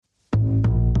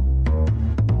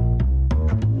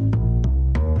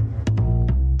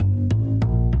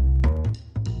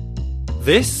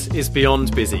This is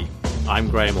Beyond Busy. I'm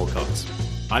Graham Alcott.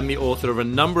 I'm the author of a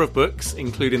number of books,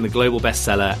 including the global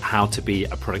bestseller How to Be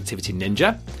a Productivity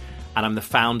Ninja, and I'm the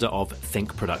founder of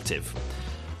Think Productive.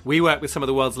 We work with some of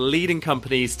the world's leading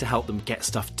companies to help them get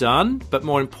stuff done, but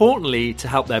more importantly, to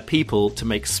help their people to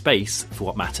make space for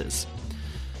what matters.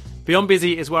 Beyond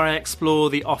Busy is where I explore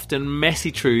the often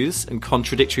messy truths and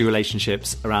contradictory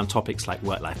relationships around topics like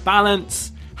work-life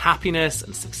balance, happiness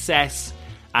and success,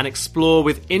 and explore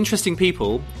with interesting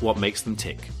people what makes them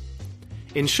tick.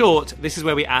 In short, this is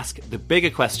where we ask the bigger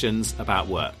questions about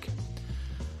work.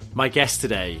 My guest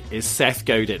today is Seth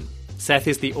Godin. Seth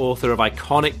is the author of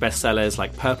iconic bestsellers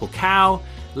like Purple Cow,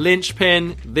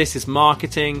 Linchpin, This is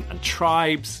Marketing, and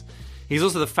Tribes. He's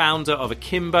also the founder of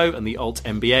Akimbo and the Alt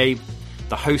MBA,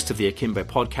 the host of the Akimbo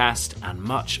podcast, and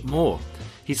much more.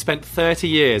 He's spent 30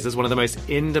 years as one of the most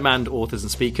in-demand authors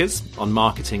and speakers on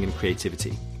marketing and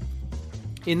creativity.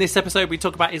 In this episode, we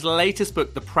talk about his latest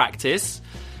book, The Practice,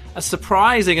 a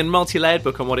surprising and multi-layered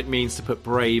book on what it means to put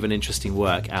brave and interesting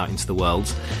work out into the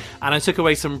world. And I took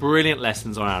away some brilliant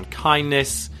lessons around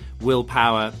kindness,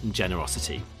 willpower, and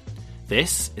generosity.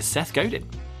 This is Seth Godin.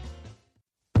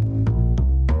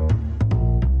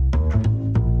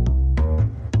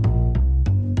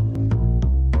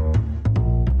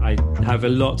 I have a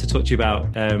lot to talk to you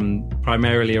about,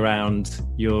 primarily around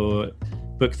your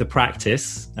book, The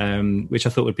Practice, which I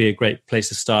thought would be a great place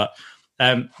to start.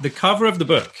 The cover of the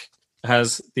book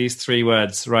has these three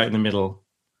words right in the middle: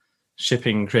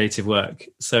 shipping creative work.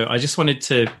 So I just wanted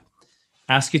to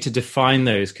ask you to define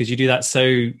those, because you do that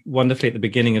so wonderfully at the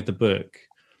beginning of the book.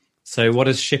 So what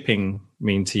does shipping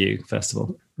mean to you, first of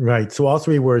all? Right. So all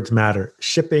three words matter.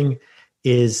 Shipping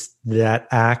is that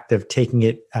act of taking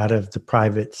it out of the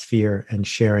private sphere and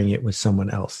sharing it with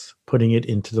someone else, putting it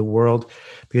into the world,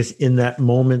 because in that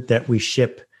moment that we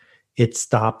ship, it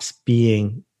stops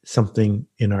being something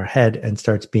in our head and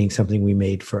starts being something we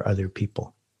made for other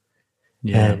people.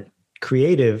 Yeah. And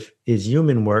creative is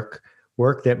human work,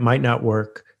 work that might not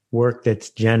work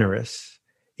that's generous.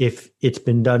 If it's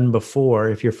been done before,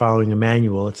 if you're following a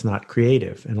manual, it's not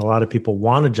creative. And a lot of people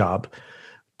want a job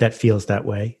that feels that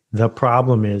way. The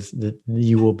problem is that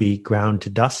you will be ground to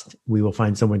dust. We will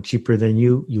find someone cheaper than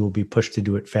you. You will be pushed to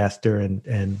do it faster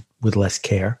and with less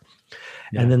care.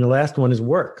 Yeah. And then the last one is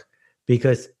work,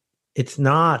 because it's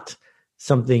not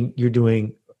something you're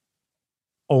doing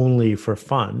only for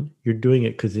fun. You're doing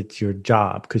it because it's your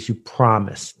job, because you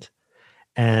promised.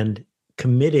 And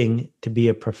committing to be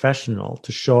a professional,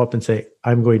 to show up and say,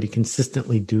 I'm going to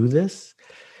consistently do this,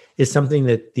 is something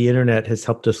that the internet has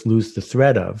helped us lose the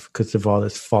thread of because of all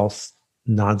this false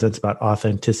nonsense about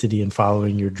authenticity and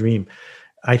following your dream.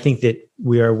 I think that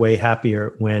we are way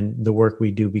happier when the work we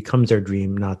do becomes our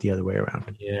dream, not the other way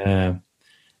around. Yeah.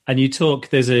 And you talk,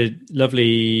 there's a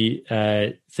lovely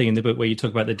thing in the book where you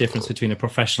talk about the difference between a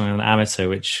professional and an amateur,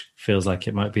 which feels like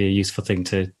it might be a useful thing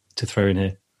to throw in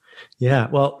here. Yeah.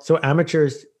 Well, so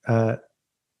amateurs, I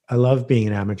love being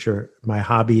an amateur. My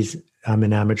hobbies, I'm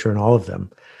an amateur in all of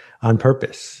them on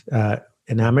purpose.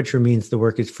 An amateur means the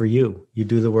work is for you. You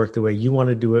do the work the way you want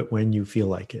to do it when you feel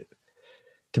like it.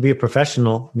 To be a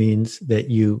professional means that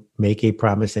you make a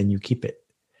promise and you keep it,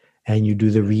 and you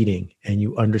do the reading and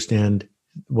you understand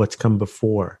what's come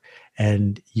before,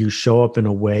 and you show up in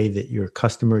a way that your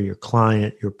customer, your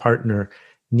client, your partner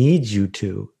needs you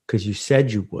to, because you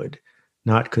said you would,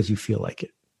 not because you feel like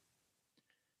it.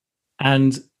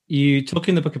 And you talk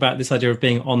in the book about this idea of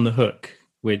being on the hook,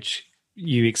 which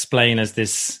you explain as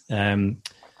this,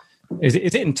 is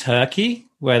it in Turkey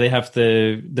where they have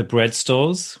the bread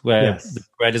stores where Yes. the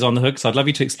bread is on the hook? So I'd love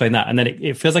you to explain that. And then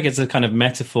it feels like it's a kind of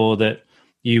metaphor that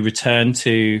you return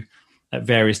to at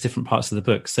various different parts of the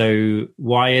book. So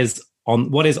what is on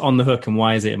the hook and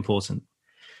why is it important?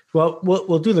 Well,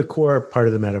 we'll do the core part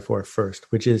of the metaphor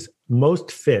first, which is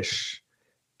most fish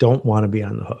don't want to be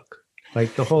on the hook.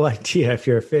 Like the whole idea, if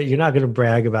you're a fish, you're not going to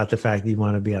brag about the fact that you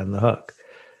want to be on the hook.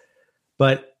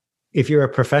 But if you're a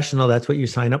professional, that's what you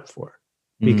sign up for,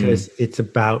 because it's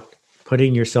about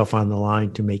putting yourself on the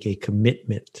line to make a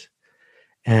commitment.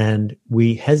 And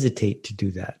we hesitate to do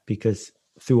that because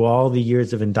through all the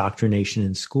years of indoctrination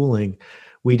and schooling,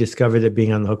 we discovered that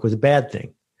being on the hook was a bad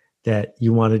thing, that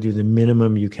you want to do the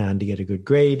minimum you can to get a good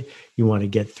grade. You want to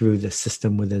get through the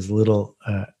system with as little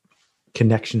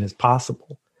connection as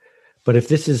possible. But if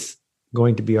this is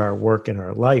going to be our work and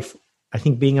our life, I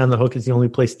think being on the hook is the only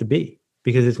place to be,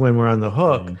 because it's when we're on the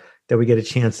hook that we get a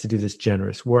chance to do this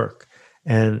generous work.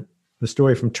 And the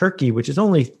story from Turkey, which is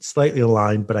only slightly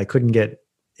aligned, but I couldn't get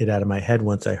it out of my head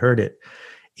once I heard it,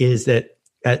 is that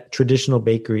at traditional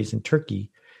bakeries in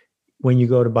Turkey, when you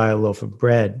go to buy a loaf of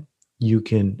bread, you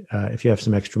can, if you have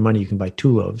some extra money, you can buy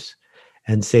 2 loaves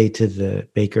and say to the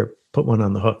baker, put one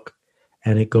on the hook,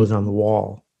 and it goes on the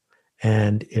wall.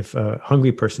 And if a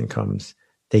hungry person comes,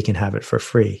 they can have it for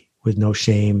free with no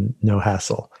shame, no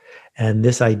hassle. And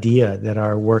this idea that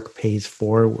our work pays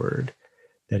forward,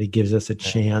 that it gives us a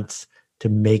chance to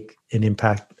make an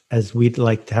impact as we'd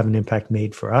like to have an impact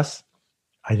made for us,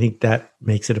 I think that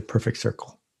makes it a perfect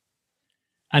circle.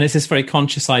 And it's this very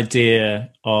conscious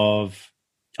idea of,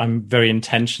 I'm very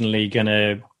intentionally going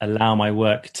to allow my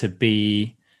work to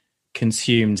be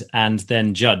consumed and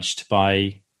then judged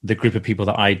by the group of people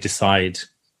that I decide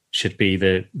should be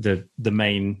the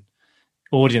main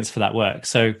audience for that work.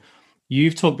 So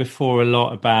you've talked before a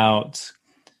lot about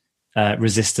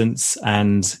resistance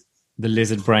and the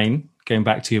lizard brain, going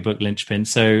back to your book Linchpin.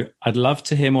 So I'd love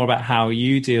to hear more about how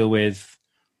you deal with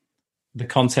the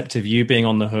concept of you being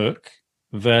on the hook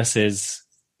versus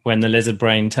when the lizard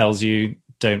brain tells you,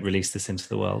 don't release this into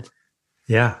the world.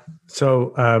 Yeah.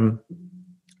 So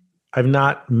I've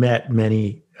not met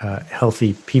many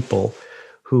healthy people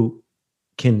who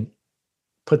can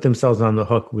put themselves on the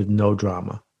hook with no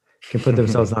drama, can put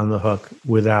themselves on the hook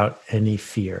without any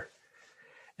fear.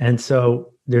 And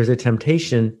so there's a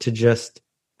temptation to just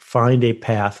find a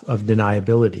path of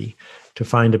deniability, to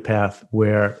find a path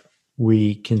where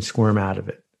we can squirm out of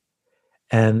it.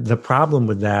 And the problem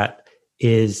with that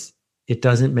is it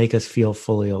doesn't make us feel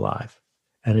fully alive,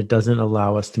 and it doesn't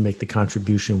allow us to make the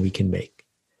contribution we can make.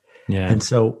 Yeah. And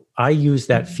so I use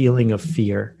that feeling of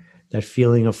fear, that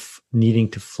feeling of needing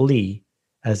to flee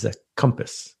as a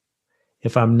compass.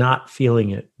 If I'm not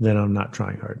feeling it, then I'm not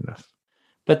trying hard enough.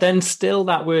 But then still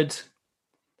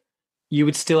you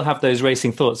would still have those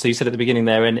racing thoughts. So you said at the beginning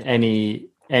there, and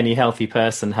any healthy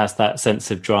person has that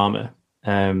sense of drama.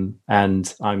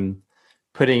 And I'm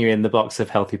putting you in the box of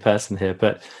healthy person here.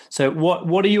 But so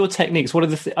what are your techniques? What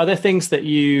are are there things that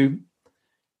you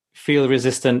feel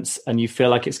resistance and you feel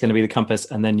like it's going to be the compass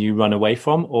and then you run away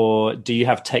from? Or do you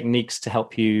have techniques to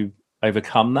help you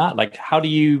overcome that? Like,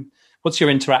 what's your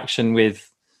interaction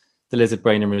with the lizard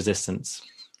brain and resistance?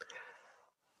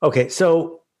 Okay.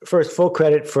 So first, full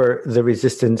credit for the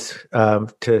resistance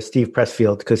to Steve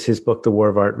Pressfield, because his book, The War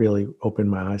of Art, really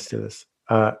opened my eyes to this.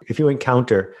 If you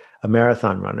encounter a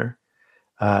marathon runner,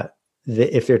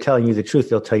 if they're telling you the truth,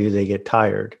 they'll tell you they get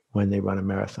tired when they run a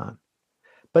marathon.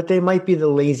 But they might be the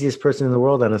laziest person in the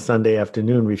world on a Sunday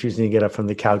afternoon, refusing to get up from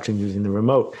the couch and using the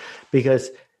remote, because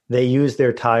they use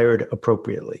their tired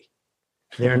appropriately.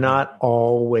 They're not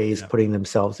always putting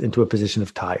themselves into a position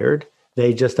of tired.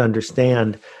 They just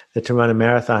understand that to run a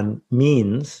marathon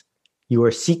means you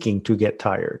are seeking to get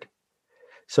tired.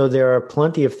 So there are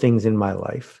plenty of things in my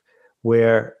life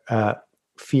where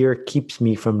fear keeps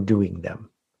me from doing them.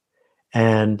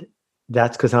 And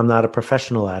that's because I'm not a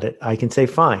professional at it. I can say,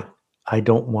 fine, I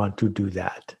don't want to do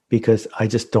that because I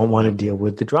just don't want to deal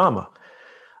with the drama.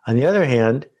 On the other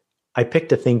hand, I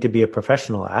picked a thing to be a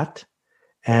professional at,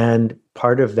 and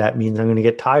part of that means I'm going to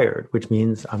get tired, which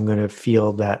means I'm going to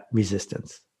feel that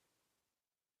resistance.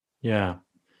 Yeah.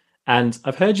 And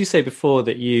I've heard you say before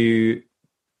that you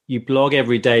blog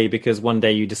every day because one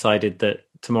day you decided that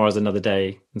tomorrow's another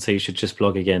day, and so you should just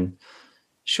blog again.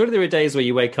 Surely there are days where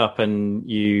you wake up and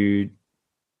you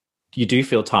do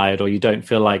feel tired, or you don't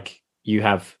feel like you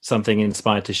have something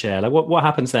inspired to share. Like what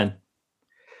happens then?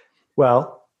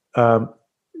 Well,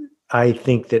 I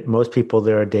think that most people,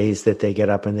 there are days that they get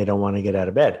up and they don't want to get out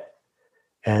of bed,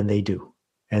 and they do.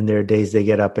 And there are days they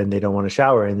get up and they don't want to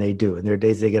shower, and they do. And there are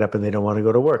days they get up and they don't want to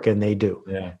go to work, and they do.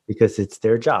 Yeah. Because it's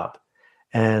their job.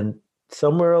 And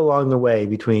somewhere along the way,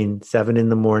 between 7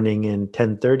 a.m. and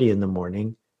 10:30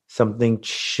 a.m, something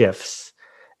shifts,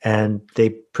 and they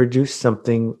produce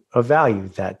something of value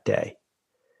that day.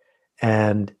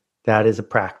 And that is a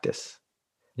practice.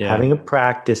 Yeah. Having a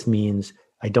practice means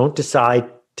I don't decide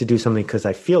to do something because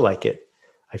I feel like it.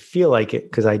 I feel like it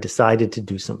because I decided to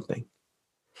do something.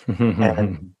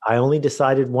 And I only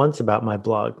decided once about my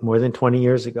blog more than 20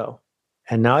 years ago.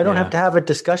 And now I don't have to have a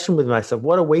discussion with myself.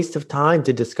 What a waste of time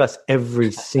to discuss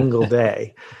every single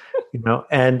day,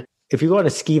 And if you go on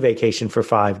a ski vacation for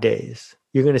 5 days,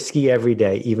 you're going to ski every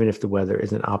day, even if the weather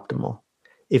isn't optimal.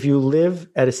 If you live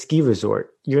at a ski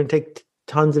resort, you're going to take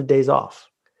tons of days off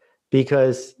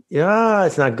because,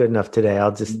 it's not good enough today.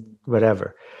 I'll just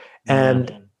whatever.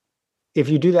 And if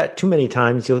you do that too many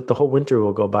times, the whole winter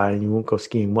will go by and you won't go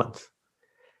skiing once.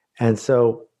 And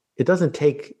so it doesn't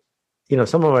take,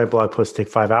 some of my blog posts take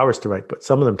 5 hours to write, but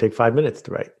some of them take 5 minutes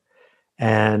to write.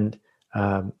 And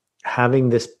having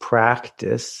this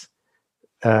practice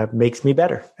makes me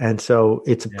better. And so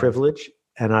it's a privilege,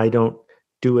 and I don't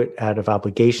do it out of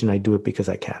obligation. I do it because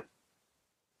I can.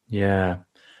 Yeah.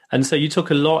 And so you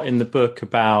talk a lot in the book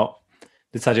about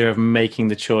this idea of making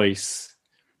the choice,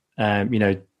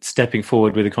 stepping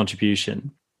forward with a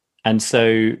contribution. And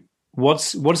so what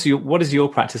does your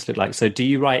practice look like? So do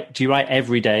you write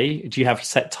every day? Do you have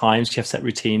set times? Do you have set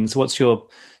routines? What's your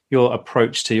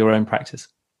approach to your own practice?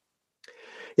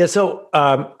 Yeah, so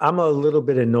I'm a little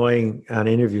bit annoying on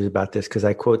interviews about this because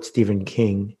I quote Stephen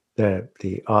King,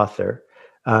 the author.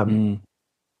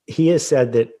 He has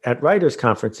said that at writers'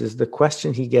 conferences, the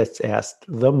question he gets asked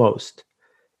the most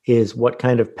is, what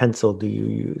kind of pencil do you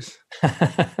use?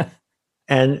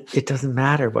 And it doesn't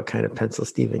matter what kind of pencil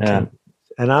Stephen King.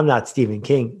 And I'm not Stephen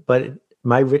King, but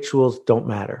my rituals don't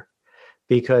matter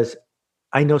because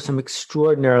I know some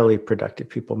extraordinarily productive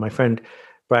people. My friend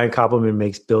Brian Koppelman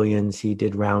makes billions. He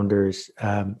did Rounders,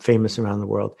 famous around the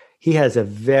world. He has a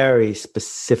very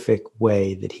specific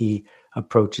way that he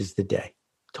approaches the day.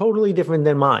 Totally different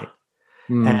than mine.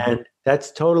 And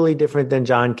that's totally different than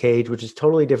John Cage, which is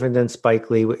totally different than Spike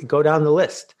Lee. Go down the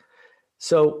list.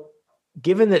 So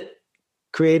given that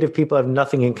creative people have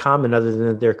nothing in common other than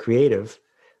that they're creative,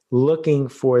 looking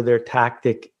for their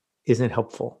tactic isn't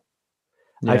helpful.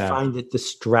 Yeah. I find that the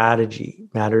strategy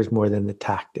matters more than the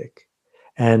tactic.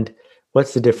 And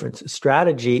what's the difference?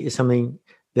 Strategy is something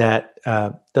that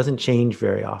doesn't change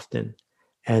very often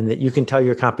and that you can tell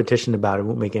your competition about. It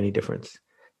won't make any difference.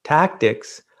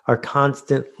 Tactics are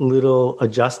constant little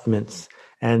adjustments,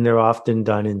 and they're often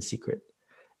done in secret.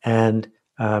 And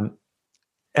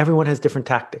everyone has different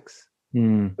tactics.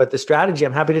 But the strategy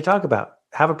I'm happy to talk about.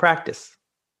 Have a practice.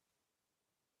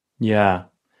 Yeah.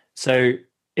 So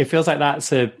it feels like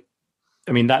that's a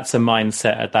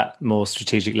mindset at that more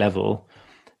strategic level.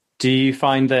 Do you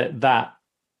find that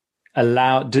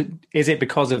is it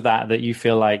because of that you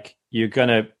feel like you're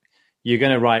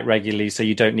gonna write regularly, so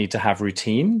you don't need to have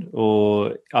routine,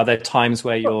 or are there times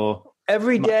where you're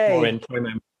every day more into a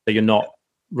moment that you're not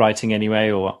writing anyway,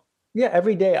 or what? Yeah,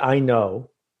 every day I know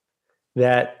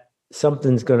that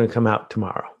something's going to come out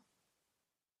tomorrow.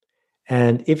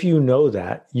 And if you know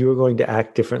that, you're going to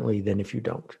act differently than if you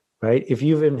don't, right? If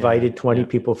you've invited 20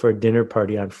 people for a dinner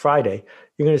party on Friday,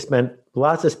 you're going to spend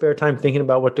lots of spare time thinking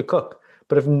about what to cook.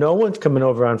 But if no one's coming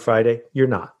over on Friday, you're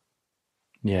not.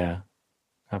 Yeah,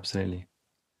 absolutely.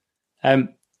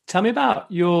 Tell me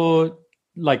about your,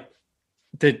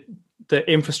 the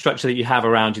infrastructure that you have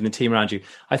around you and the team around you.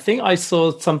 I think I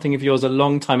saw something of yours a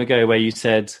long time ago where you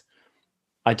said,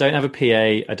 I don't have a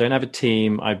PA, I don't have a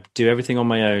team, I do everything on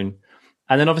my own.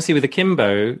 And then obviously with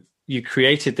Akimbo, you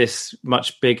created this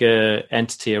much bigger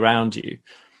entity around you.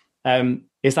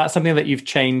 Is that something that you've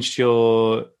changed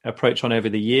your approach on over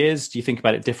the years? Do you think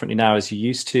about it differently now as you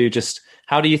used to? Just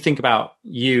how do you think about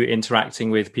you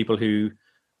interacting with people who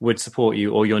would support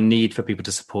you, or your need for people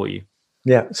to support you?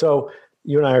 Yeah. So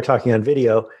you and I are talking on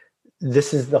video.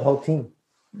 This is the whole team.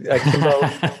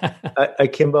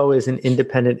 Akimbo is an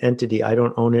independent entity. I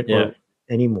don't own it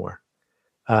anymore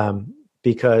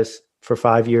because for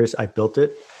 5 years I built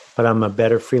it, but I'm a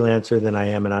better freelancer than I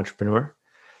am an entrepreneur.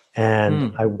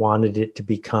 And I wanted it to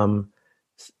become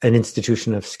an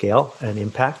institution of scale and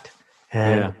impact.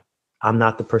 And I'm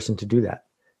not the person to do that.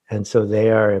 And so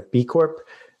they are a B Corp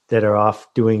that are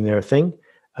off doing their thing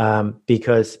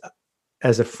because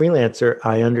as a freelancer,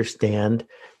 I understand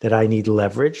that I need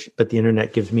leverage, but the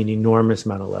internet gives me an enormous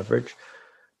amount of leverage.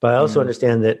 But I also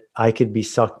understand that I could be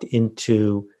sucked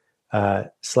into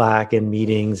Slack and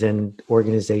meetings and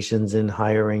organizations and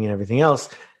hiring and everything else.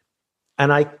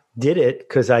 And I did it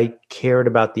because I cared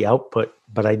about the output,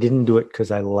 but I didn't do it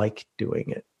because I liked doing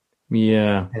it.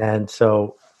 Yeah. And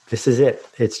so this is it.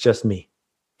 It's just me.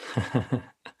 Do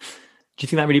you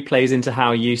think that really plays into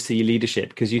how you see leadership?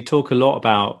 Because you talk a lot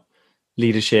about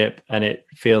leadership, and it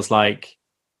feels like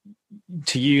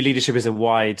to you, leadership is a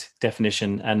wide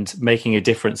definition, and making a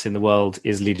difference in the world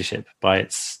is leadership by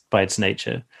its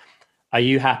nature. Are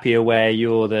you happier where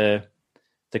you're the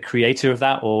creator of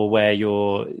that, or where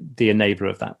you're the enabler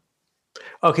of that?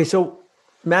 Okay, so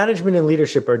management and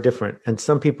leadership are different, and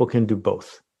some people can do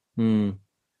both.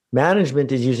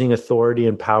 Management is using authority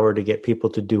and power to get people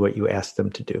to do what you ask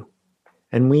them to do.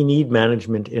 And we need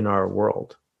management in our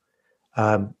world.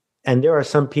 And there are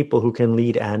some people who can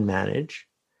lead and manage,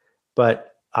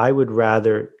 but I would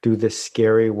rather do the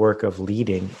scary work of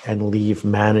leading and leave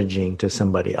managing to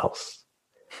somebody else.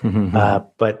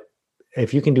 But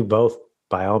if you can do both,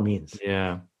 by all means.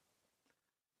 Yeah.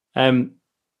 When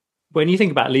you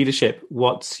think about leadership,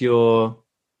 do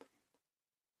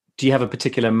you have a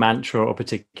particular mantra or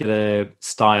particular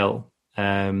style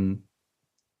in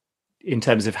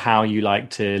terms of how you like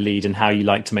to lead and how you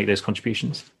like to make those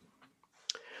contributions?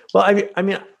 Well, I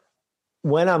mean,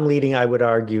 when I'm leading, I would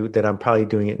argue that I'm probably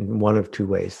doing it in one of two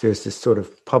ways. There's this sort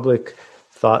of public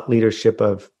thought leadership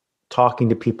of talking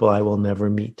to people I will never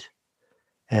meet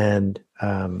and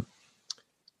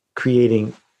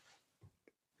creating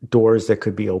doors that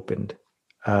could be opened.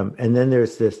 And then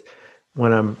there's this,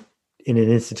 when I'm in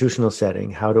an institutional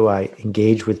setting, how do I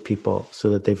engage with people so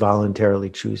that they voluntarily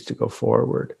choose to go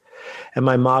forward? And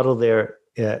my model there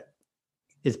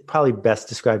is probably best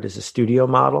described as a studio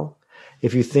model.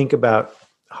 If you think about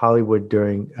Hollywood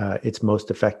during its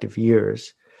most effective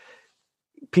years,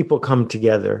 people come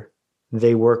together,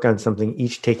 they work on something,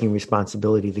 each taking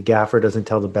responsibility. The gaffer doesn't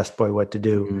tell the best boy what to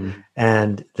do,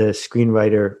 and the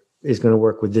screenwriter is going to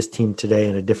work with this team today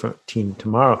and a different team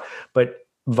tomorrow. But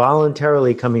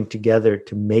voluntarily coming together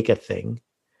to make a thing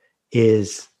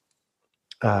is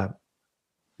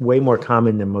way more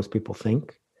common than most people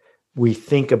think. We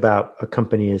think about a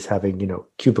company as having,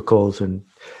 cubicles and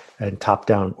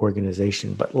top-down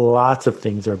organization, but lots of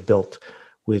things are built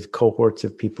with cohorts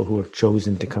of people who have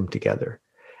chosen to come together,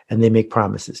 and they make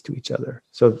promises to each other.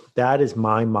 So that is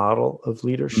my model of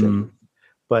leadership.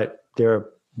 But there are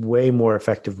way more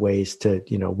effective ways to,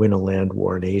 win a land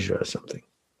war in Asia or something.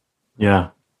 Yeah.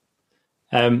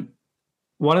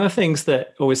 One of the things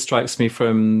that always strikes me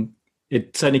from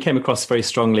it certainly came across very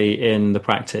strongly in the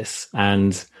practice,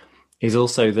 and is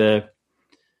also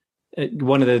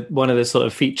one of the sort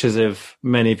of features of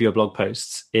many of your blog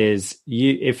posts is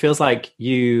it feels like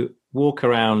you walk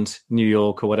around New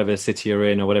York or whatever city you're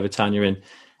in or whatever town you're in,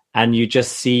 and you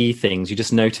just see things, you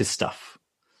just notice stuff.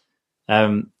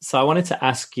 So I wanted to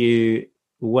ask you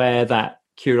where that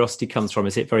curiosity comes from.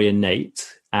 Is it very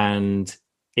innate? And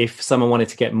if someone wanted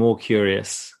to get more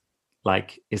curious,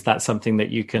 is that something that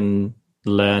you can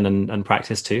learn and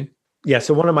practice too? Yeah.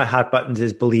 So one of my hot buttons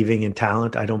is believing in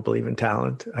talent. I don't believe in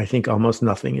talent. I think almost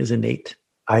nothing is innate.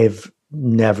 I've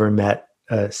never met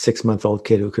a 6-month-old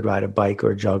kid who could ride a bike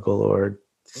or juggle or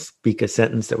speak a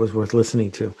sentence that was worth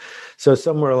listening to. So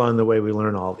somewhere along the way, we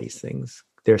learn all these things.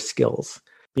 They're skills.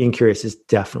 Being curious is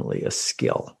definitely a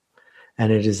skill.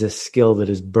 And it is a skill that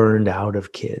is burned out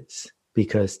of kids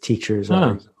because teachers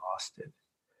are exhausted.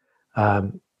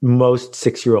 Most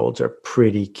 6-year-olds are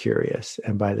pretty curious.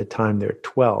 And by the time they're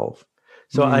 12,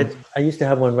 so I used to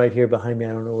have one right here behind me. I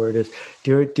don't know where it is.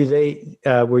 Do they,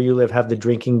 where you live, have the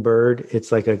drinking bird?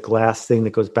 It's like a glass thing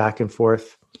that goes back and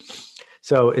forth.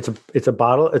 So it's a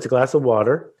bottle, it's a glass of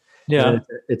water. Yeah.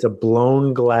 It's a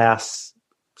blown glass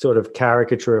sort of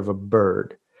caricature of a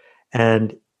bird.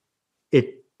 And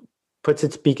it puts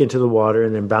its beak into the water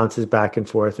and then bounces back and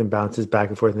forth and bounces back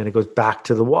and forth. And then it goes back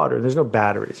to the water. There's no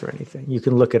batteries or anything. You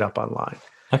can look it up online.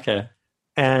 Okay.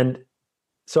 And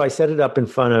so I set it up in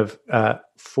front of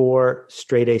 4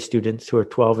 straight A students who are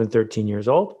 12 and 13 years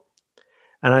old.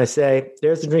 And I say,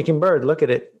 there's the drinking bird. Look at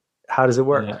it. How does it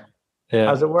work? Yeah.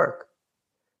 How does it work?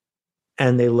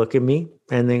 And they look at me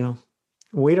and they go,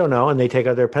 we don't know. And they take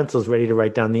out their pencils ready to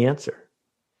write down the answer.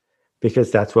 Because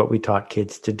that's what we taught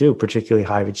kids to do, particularly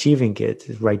high achieving kids,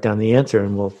 is write down the answer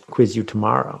and we'll quiz you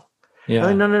tomorrow. Yeah.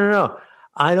 Like, no.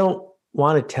 I don't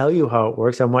want to tell you how it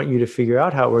works. I want you to figure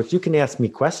out how it works. You can ask me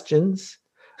questions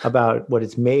about what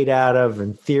it's made out of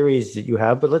and theories that you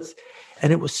have,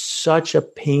 and it was such a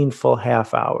painful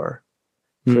half hour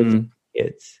for the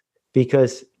kids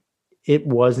because it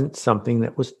wasn't something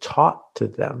that was taught to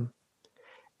them.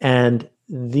 And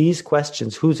these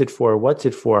questions, who's it for? What's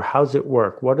it for? How's it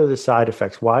work? What are the side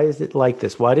effects? Why is it like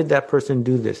this? Why did that person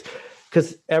do this?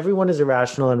 Because everyone is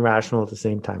irrational and rational at the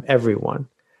same time. Everyone.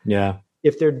 Yeah.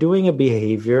 If they're doing a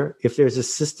behavior, if there's a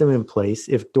system in place,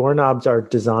 if doorknobs are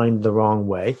designed the wrong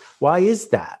way, why is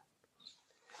that?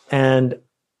 And,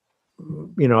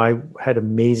 I had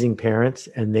amazing parents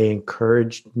and they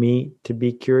encouraged me to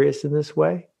be curious in this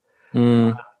way.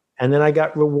 And then I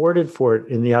got rewarded for it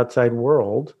in the outside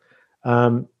world.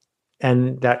 And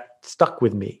that stuck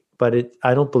with me, but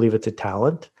I don't believe it's a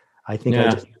talent. I think I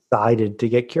just decided to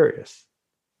get curious.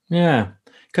 Yeah.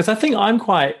 Because I think I'm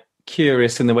quite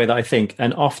curious in the way that I think.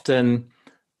 And often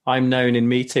I'm known in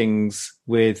meetings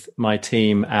with my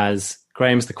team as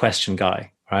Graham's the question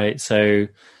guy, right? So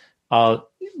there'll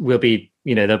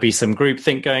be some group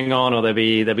think going on, or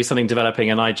there'll be something developing.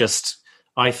 And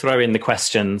I throw in the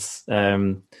questions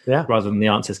rather than the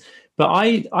answers. But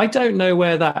I don't know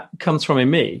where that comes from in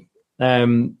me.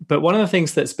 But one of the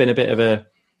things that's been a bit of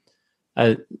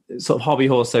a sort of hobby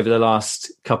horse over the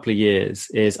last couple of years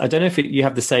is, I don't know if you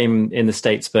have the same in the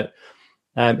States, but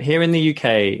here in the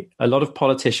UK, a lot of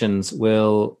politicians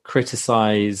will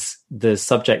criticize the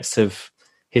subjects of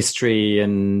history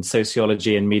and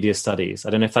sociology and media studies. I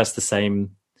don't know if that's the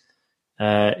same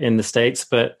in the States,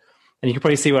 but and you can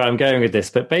probably see where I'm going with this,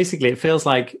 but basically it feels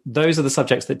like those are the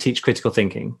subjects that teach critical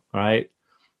thinking, right?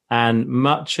 And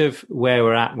much of where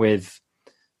we're at with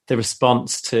the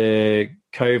response to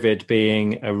COVID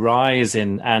being a rise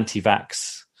in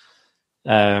anti-vax,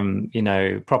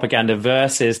 propaganda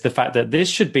versus the fact that this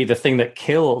should be the thing that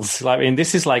kills. I mean,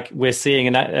 this is like we're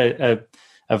seeing a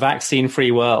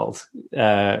vaccine-free world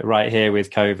right here with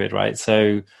COVID, right?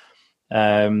 So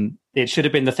it should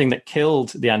have been the thing that killed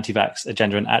the anti-vax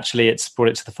agenda, and actually it's brought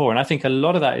it to the fore. And I think a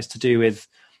lot of that is to do with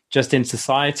just in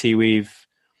society we've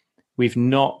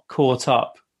not caught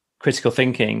up critical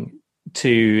thinking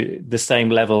to the same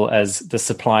level as the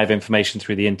supply of information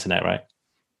through the internet, right?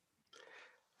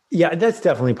 Yeah, that's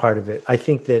definitely part of it. I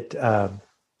think that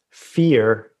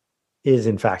fear is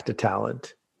in fact a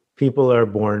talent. People are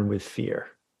born with fear.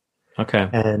 Okay.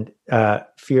 And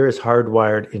fear is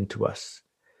hardwired into us.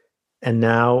 And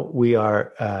now we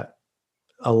are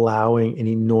allowing an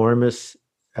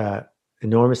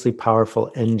enormously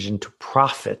powerful engine to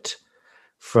profit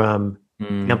from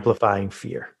amplifying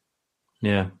fear.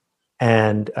 Yeah.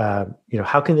 And,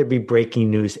 how can there be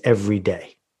breaking news every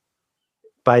day?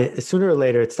 Sooner or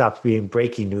later, it stops being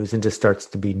breaking news and just starts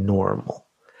to be normal.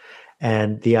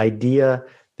 And the idea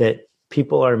that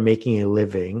people are making a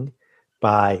living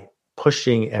by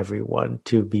pushing everyone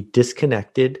to be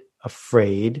disconnected,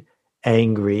 afraid,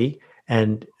 angry,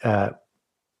 and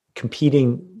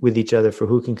competing with each other for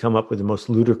who can come up with the most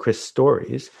ludicrous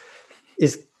stories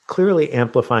is clearly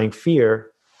amplifying fear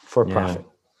for profit.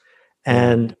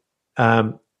 And,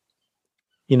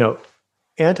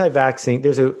 anti-vaccine,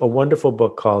 there's a wonderful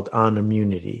book called On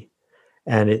Immunity,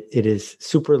 and it is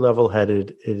super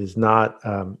level-headed. It is not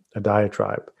a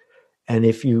diatribe. And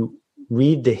if you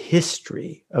read the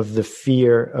history of the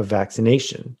fear of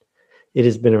vaccination, it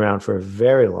has been around for a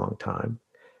very long time,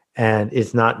 and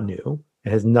it's not new.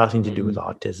 It has nothing to do with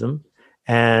autism.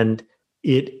 And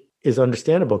it is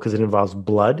understandable because it involves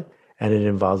blood, and it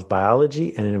involves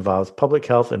biology, and it involves public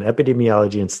health and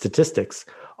epidemiology and statistics,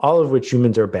 all of which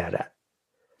humans are bad at.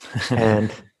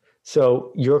 And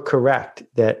so you're correct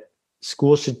that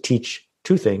schools should teach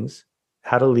two things: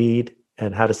 how to lead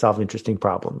and how to solve interesting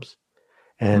problems.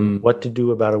 And what to do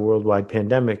about a worldwide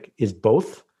pandemic is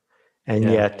both. And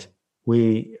yet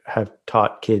we have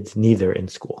taught kids neither in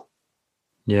school.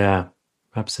 Yeah,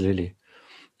 absolutely.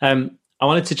 I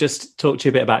wanted to just talk to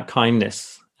you a bit about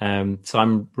kindness. So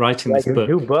I'm writing this book.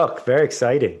 New book, very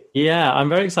exciting. Yeah, I'm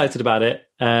very excited about it.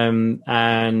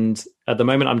 And at the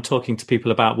moment, I'm talking to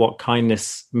people about what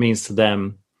kindness means to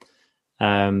them,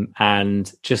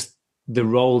 and just the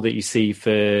role that you see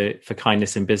for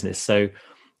kindness in business. So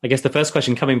I guess the first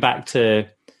question, coming back to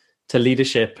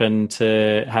leadership and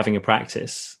to having a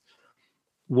practice,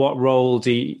 what role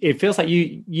it feels like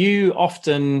you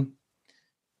often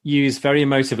use very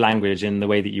emotive language in the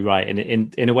way that you write,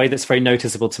 in a way that's very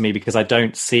noticeable to me because I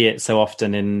don't see it so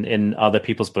often in other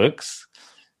people's books.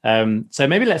 So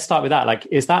maybe let's start with that. Like,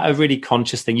 is that a really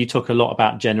conscious thing? You talk a lot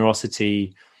about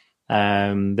generosity.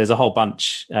 There's a whole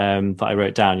bunch that I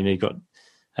wrote down.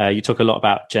 You talk a lot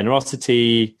about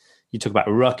generosity. You talk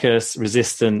about ruckus,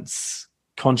 resistance,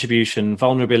 contribution,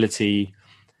 vulnerability,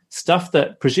 stuff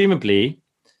that presumably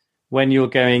when you're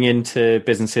going into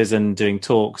businesses and doing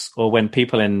talks, or when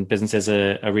people in businesses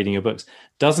are reading your books,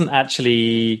 doesn't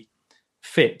actually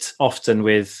fit often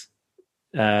with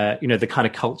the kind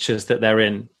of cultures that they're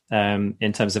in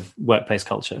terms of workplace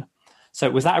culture. So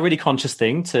was that a really conscious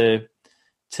thing to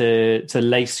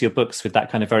lace your books with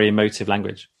that kind of very emotive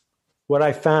language? What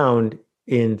I found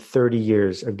in 30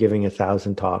 years of giving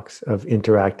 1,000 talks, of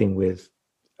interacting with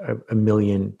 1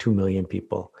 million, 2 million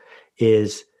people,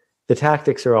 is the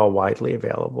tactics are all widely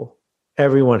available.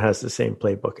 Everyone has the same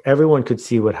playbook. Everyone could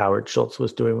see what Howard Schultz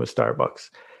was doing with Starbucks.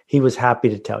 He was happy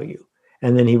to tell you.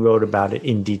 And then he wrote about it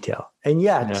in detail. And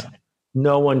yet,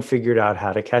 no one figured out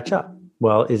how to catch up.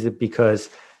 Well, is it because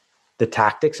the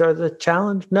tactics are the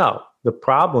challenge? No. The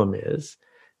problem is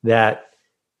that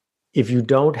if you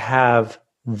don't have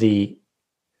the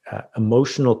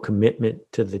emotional commitment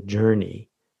to the journey,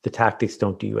 the tactics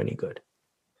don't do you any good.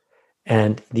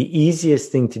 And the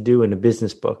easiest thing to do in a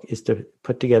business book is to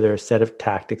put together a set of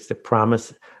tactics that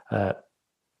promise a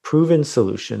proven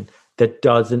solution that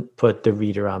doesn't put the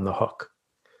reader on the hook.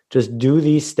 Just do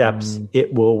these steps.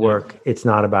 It will work. It's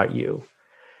not about you.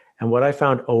 And what I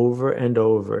found over and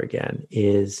over again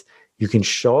is you can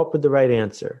show up with the right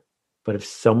answer, but if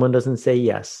someone doesn't say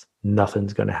yes,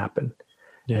 nothing's going to happen.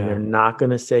 Yeah. And they're not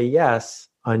going to say yes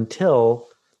until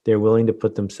they're willing to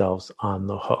put themselves on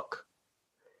the hook.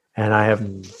 And I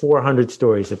have 400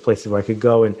 stories of places where I could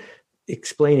go and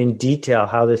explain in detail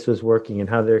how this was working and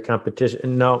how their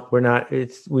competition. No, we're not.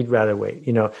 We'd rather wait.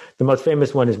 The most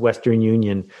famous one is Western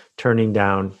Union turning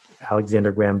down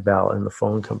Alexander Graham Bell and the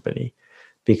phone company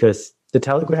because the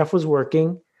telegraph was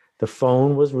working, the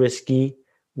phone was risky.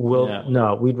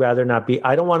 No, we'd rather not be.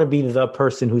 I don't want to be the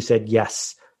person who said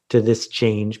yes to this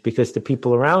change because the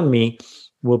people around me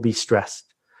will be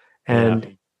stressed.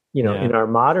 And in our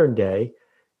modern day,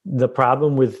 the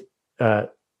problem with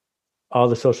all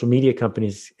the social media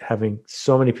companies having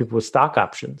so many people with stock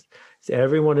options is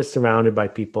everyone is surrounded by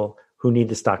people who need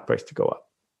the stock price to go up.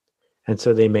 And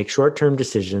so they make short-term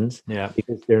decisions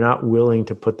because they're not willing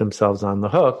to put themselves on the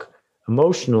hook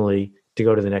emotionally to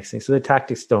go to the next thing. So the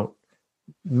tactics don't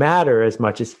matter as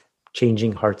much as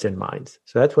changing hearts and minds.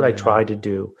 So that's what I try to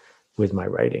do with my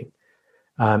writing.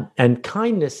 And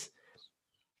kindness,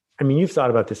 I mean, you've thought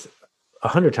about this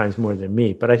 100 times more than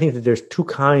me, but I think that there's two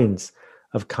kinds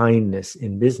of kindness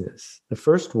in business. The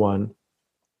first one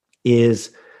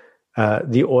is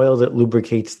the oil that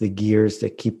lubricates the gears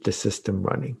that keep the system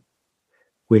running,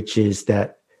 which is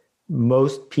that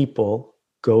most people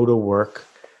go to work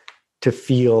to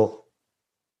feel,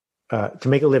 to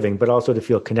make a living, but also to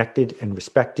feel connected and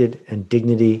respected and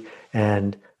dignity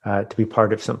and to be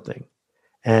part of something.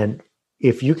 And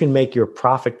if you can make your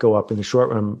profit go up in the short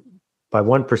run by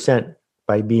 1%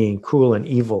 by being cruel and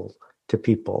evil to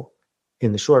people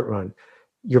in the short run,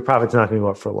 your profit's not going to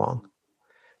go up for long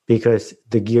because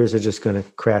the gears are just going to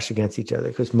crash against each other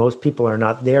because most people are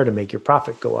not there to make your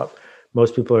profit go up.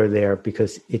 Most people are there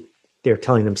because they're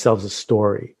telling themselves a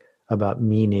story about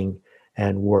meaning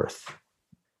and worth.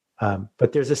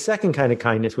 But there's a second kind of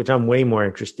kindness, which I'm way more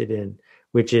interested in,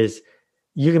 which is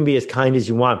you can be as kind as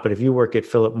you want, but if you work at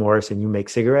Philip Morris and you make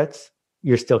cigarettes,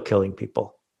 you're still killing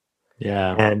people.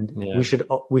 Yeah. And we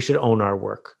should own our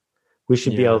work. We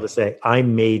should be able to say, I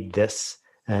made this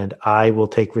and I will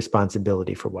take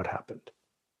responsibility for what happened.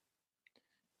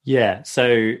 Yeah.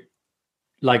 So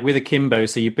like with Akimbo,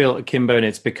 so you built Akimbo and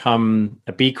it's become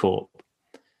a B Corp,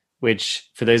 which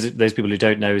for those people who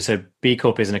don't know, so B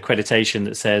Corp is an accreditation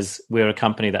that says we're a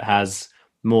company that has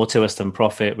more to us than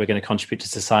profit. We're going to contribute to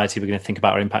society. We're going to think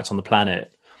about our impact on the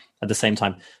planet at the same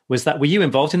time. Were you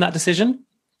involved in that decision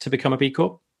to become a B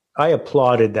Corp? I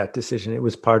applauded that decision. It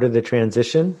was part of the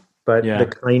transition, but the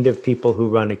kind of people who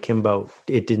run Akimbo,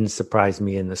 it didn't surprise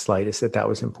me in the slightest that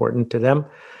was important to them.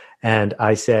 And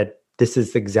I said, this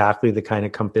is exactly the kind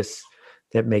of compass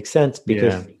that makes sense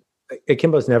because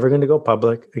Akimbo's never going to go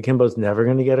public. Akimbo's never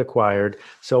going to get acquired.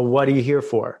 So what are you here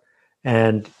for?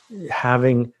 And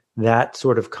having that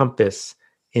sort of compass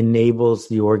enables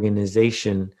the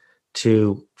organization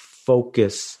to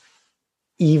focus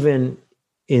even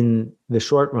in the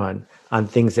short run on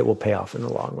things that will pay off in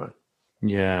the long run.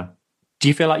 Yeah. Do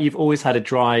you feel like you've always had a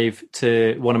drive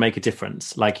to want to make a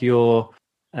difference? Like your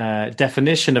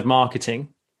definition of marketing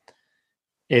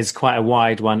is quite a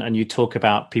wide one, and you talk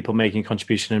about people making a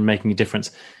contribution and making a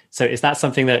difference. So is that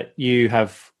something that you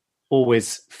have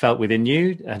always felt within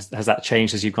you? Has that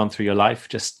changed as you've gone through your life?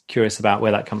 Just curious about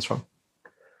where that comes from.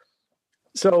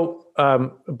 So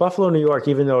Buffalo, New York,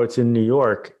 even though it's in New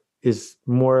York, is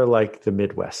more like the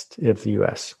Midwest of the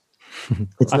U.S.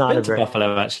 It's not been to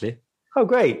Buffalo, actually. Oh,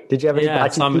 great. Did you have any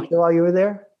bocce pizza while you were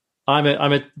there? I'm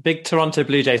a big Toronto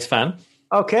Blue Jays fan.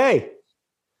 Okay.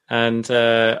 And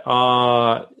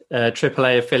our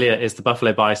AAA affiliate is the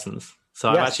Buffalo Bisons. So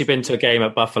I've actually been to a game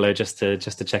at Buffalo just to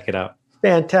check it out.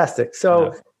 Fantastic.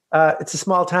 So it's a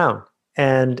small town.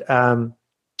 And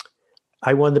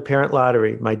I won the parent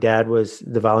lottery. My dad was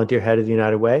the volunteer head of the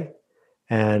United Way.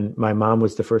 And my mom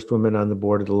was the first woman on the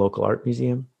board of the local art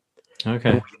museum. Okay.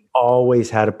 And we always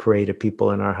had a parade of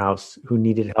people in our house who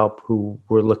needed help, who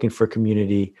were looking for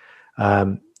community.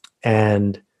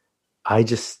 And I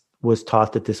just was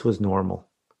taught that this was normal.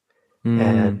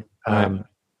 And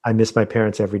I miss my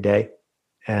parents every day.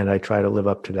 And I try to live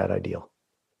up to that ideal.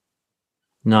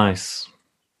 Nice.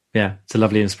 Yeah, it's a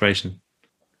lovely inspiration.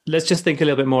 Let's just think a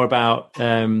little bit more about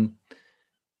the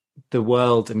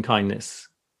world and kindness.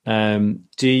 Do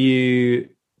you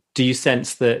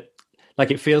sense that, like,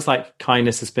 it feels like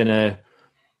kindness has been a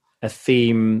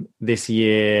theme this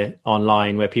year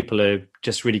online where people are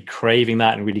just really craving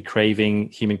that and really craving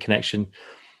human connection.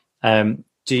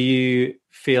 Do you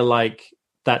feel like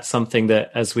that's something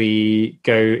that as we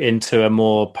go into a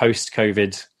more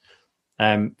post-COVID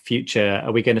future,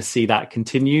 are we going to see that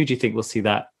continue? Do you think we'll see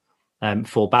that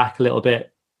fall back a little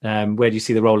bit? Where do you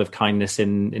see the role of kindness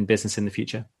in business in the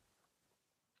future?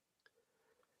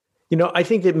 I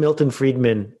think that Milton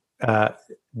Friedman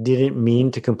didn't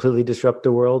mean to completely disrupt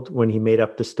the world when he made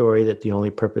up the story that the only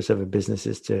purpose of a business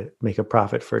is to make a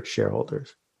profit for its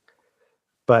shareholders.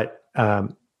 But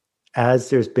as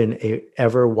there's been a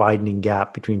ever widening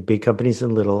gap between big companies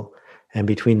and little, and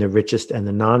between the richest and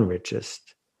the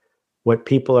non-richest, what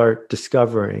people are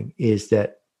discovering is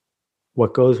that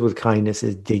what goes with kindness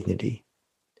is dignity.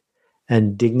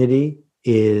 And dignity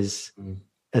is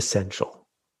essential.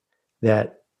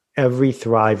 That every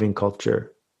thriving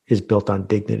culture is built on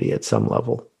dignity at some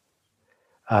level.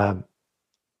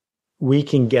 We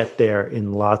can get there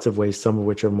in lots of ways, some of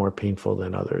which are more painful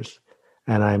than others.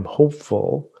 And I'm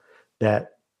hopeful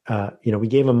that, we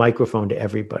gave a microphone to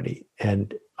everybody.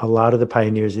 And a lot of the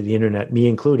pioneers of the internet, me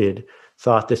included,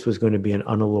 thought this was going to be an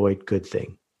unalloyed good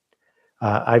thing.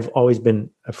 I've always been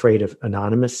afraid of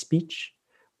anonymous speech,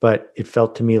 but it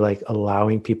felt to me like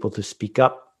allowing people to speak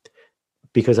up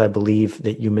because I believe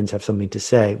that humans have something to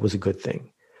say was a good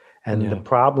thing. And the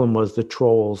problem was the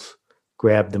trolls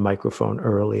grabbed the microphone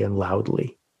early and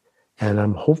loudly. And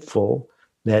I'm hopeful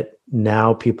that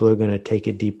now people are going to take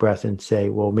a deep breath and say,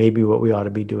 well, maybe what we ought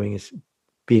to be doing is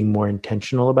being more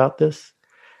intentional about this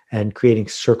and creating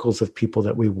circles of people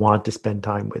that we want to spend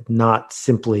time with, not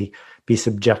simply be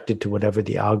subjected to whatever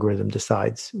the algorithm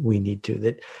decides we need to.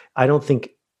 That I don't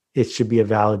think it should be a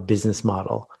valid business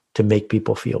model to make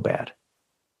people feel bad.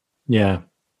 Yeah.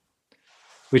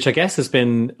 Which I guess has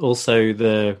been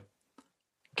also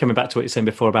coming back to what you were saying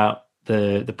before about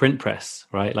the print press,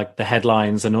 right? Like the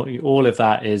headlines and all of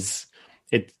that it's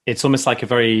almost like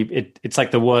it's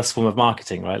like the worst form of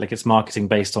marketing, right? Like it's marketing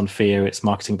based on fear. It's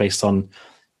marketing based on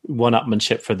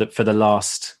one-upmanship for the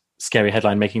last scary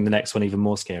headline, making the next one even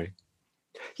more scary.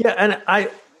 Yeah. And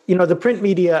the print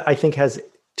media, I think, has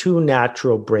two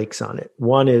natural breaks on it.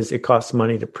 One is it costs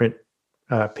money to print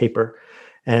paper.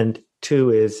 And two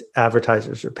is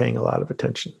advertisers are paying a lot of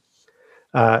attention.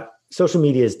 Social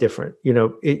media is different.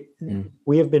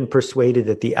 We have been persuaded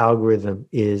that the algorithm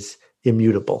is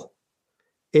immutable.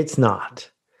 It's not.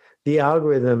 The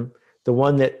algorithm, the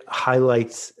one that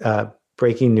highlights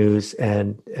breaking news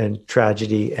and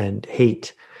tragedy and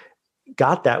hate,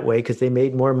 got that way because they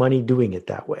made more money doing it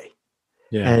that way.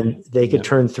 Yeah. And they could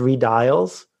turn 3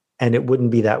 dials and it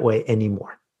wouldn't be that way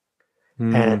anymore.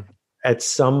 And at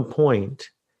some point,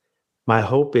 my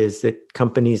hope is that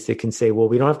companies that can say, well,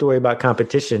 we don't have to worry about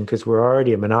competition because we're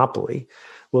already a monopoly,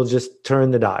 will just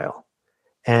turn the dial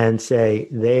and say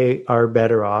they are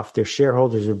better off, their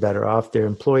shareholders are better off, their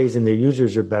employees and their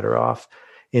users are better off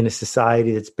in a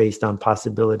society that's based on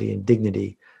possibility and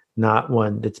dignity, not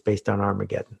one that's based on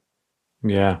Armageddon.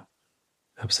 Yeah,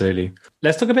 absolutely.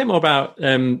 Let's talk a bit more about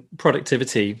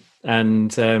productivity.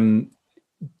 And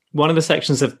one of the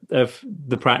sections of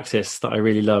the practice that I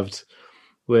really loved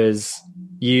was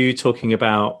you talking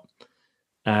about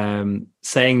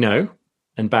saying no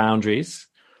and boundaries.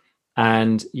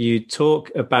 And you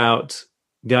talk about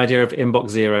the idea of inbox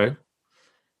zero.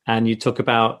 And you talk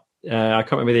about, I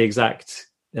can't remember the exact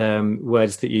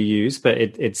words that you use, but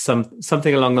it's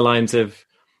something along the lines of,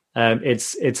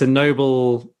 it's a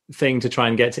noble thing to try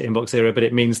and get to inbox zero, but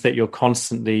it means that you're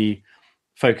constantly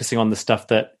focusing on the stuff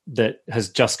that has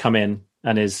just come in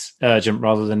and is urgent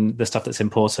rather than the stuff that's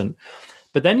important.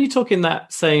 But then you talk in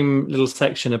that same little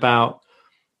section about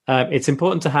it's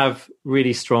important to have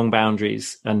really strong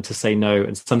boundaries and to say no.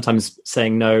 And sometimes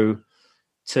saying no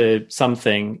to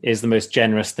something is the most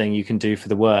generous thing you can do for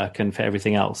the work and for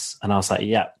everything else. And I was like,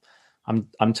 yeah,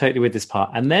 I'm totally with this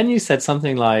part. And then you said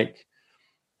something like,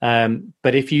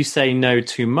 but if you say no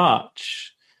too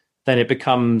much, then it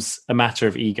becomes a matter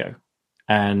of ego.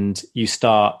 And you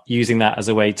start using that as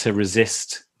a way to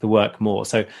resist the work more.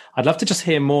 So I'd love to just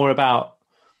hear more about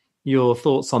your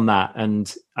thoughts on that.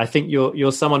 And I think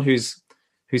you're someone who's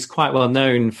quite well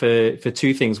known for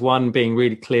two things. One, being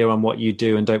really clear on what you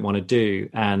do and don't want to do.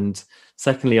 And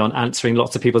secondly, on answering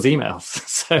lots of people's emails.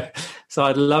 So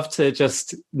I'd love to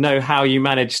just know how you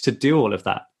manage to do all of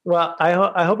that. Well,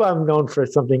 I hope I'm known for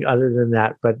something other than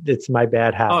that, but it's my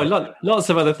bad habit. Oh, lots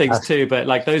of other things too. But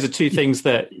like those are two things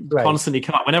that constantly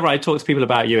come up. Whenever I talk to people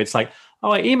about you, it's like, oh,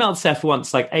 I emailed Seth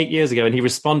once like 8 years ago and he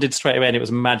responded straight away and it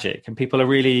was magic. And people are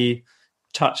really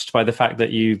touched by the fact that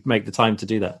you make the time to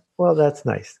do that. Well, that's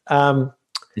nice.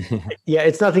 Yeah,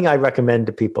 it's nothing I recommend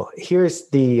to people. Here's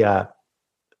the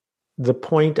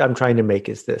point I'm trying to make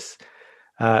is this.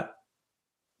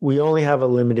 We only have a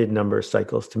limited number of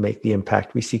cycles to make the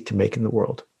impact we seek to make in the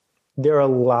world. There are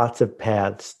lots of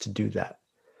paths to do that.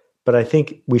 But I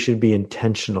think we should be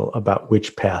intentional about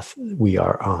which path we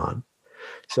are on.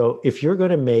 So if you're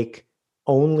going to make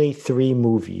only 3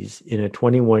 movies in a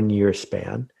 21-year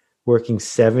span, working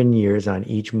 7 years on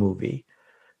each movie,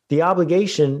 the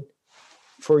obligation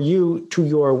for you to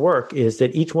your work is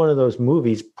that each one of those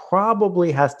movies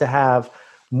probably has to have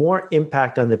more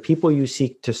impact on the people you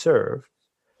seek to serve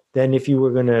than if you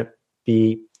were going to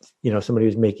be, somebody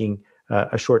who's making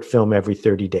a short film every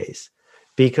 30 days,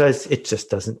 because it just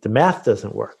the math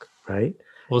doesn't work, right?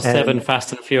 Or 7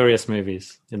 Fast and Furious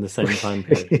movies in the same time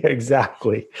period.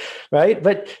 Exactly, right?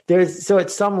 But so at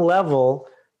some level,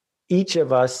 each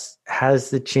of us has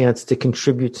the chance to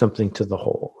contribute something to the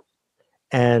whole.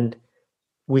 And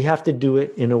we have to do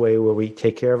it in a way where we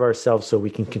take care of ourselves so we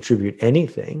can contribute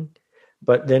anything.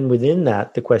 But then within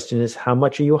that, the question is, how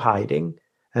much are you hiding?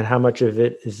 And how much of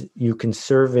it is you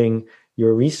conserving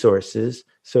your resources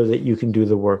so that you can do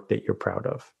the work that you're proud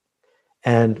of?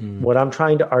 And what I'm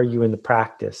trying to argue in the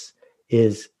practice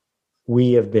is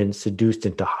we have been seduced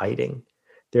into hiding.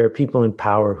 There are people in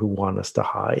power who want us to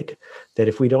hide. That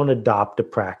if we don't adopt a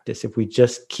practice, if we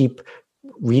just keep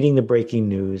reading the breaking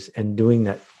news and doing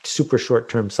that super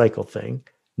short-term cycle thing,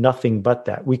 nothing but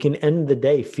that, we can end the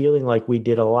day feeling like we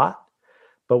did a lot,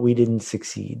 but we didn't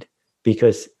succeed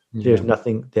because there's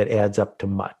nothing that adds up to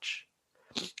much.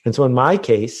 And so in my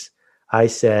case, I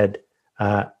said,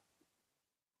 in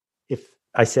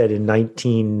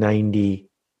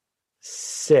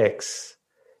 1996,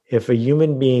 if a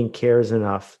human being cares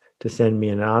enough to send me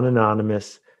an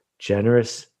anonymous,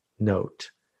 generous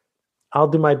note, I'll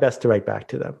do my best to write back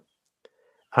to them.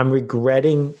 I'm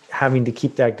regretting having to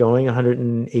keep that going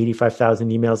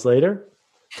 185,000 emails later,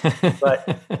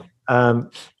 but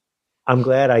I'm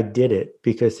glad I did it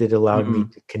because it allowed me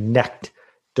to connect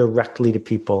directly to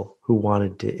people who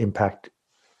wanted to impact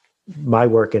my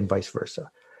work and vice versa.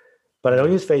 But I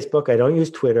don't use Facebook. I don't use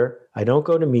Twitter. I don't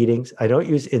go to meetings. I don't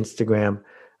use Instagram.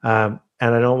 And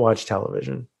I don't watch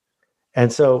television.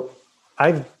 And so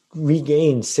I've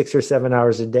regained 6 or 7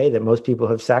 hours a day that most people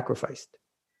have sacrificed.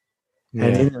 Yeah.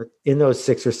 And in those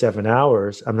 6 or 7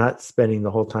 hours, I'm not spending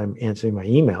the whole time answering my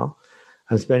email.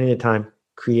 I'm spending the time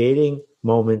creating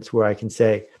moments where I can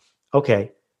say,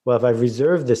 okay, well, if I've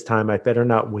reserved this time, I better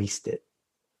not waste it.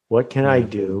 What can I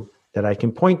do that I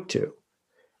can point to?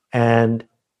 And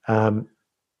I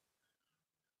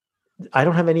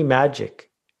don't have any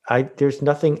magic. There's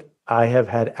nothing I have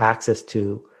had access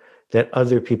to that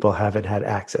other people haven't had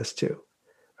access to.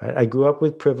 Right? I grew up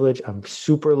with privilege. I'm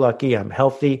super lucky. I'm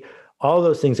healthy. All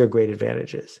those things are great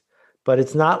advantages. But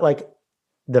it's not like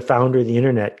the founder of the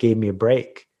internet gave me a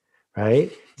break,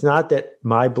 right? It's not that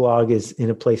my blog is in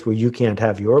a place where you can't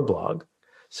have your blog.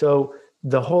 So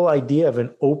the whole idea of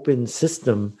an open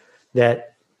system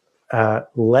that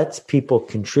lets people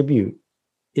contribute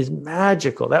is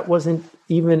magical. That wasn't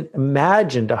even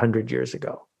imagined 100 years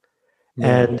ago,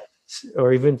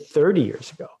 or even 30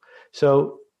 years ago.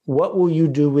 So what will you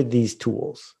do with these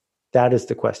tools? That is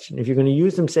the question. If you're going to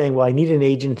use them saying, well, I need an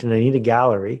agent and I need a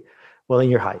gallery, well, then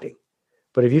you're hiding.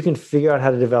 But if you can figure out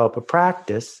how to develop a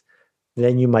practice,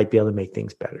 then you might be able to make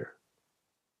things better.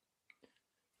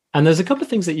 And there's a couple of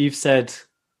things that you've said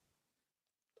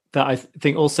that I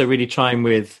think also really chime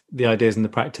with the ideas in the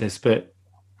practice, but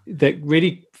that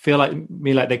really feel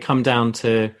like they come down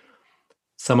to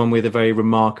someone with a very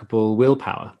remarkable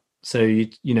willpower. So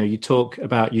you talk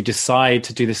about, you decide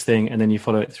to do this thing and then you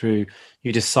follow it through.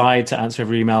 You decide to answer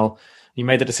every email. You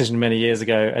made that decision many years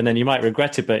ago, and then you might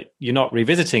regret it, but you're not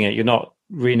revisiting it. You're not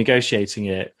renegotiating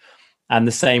it. And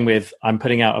the same with, I'm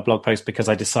putting out a blog post because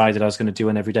I decided I was going to do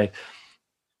one every day.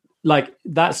 Like,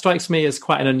 that strikes me as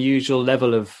quite an unusual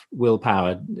level of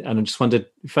willpower. And I just wondered,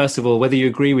 first of all, whether you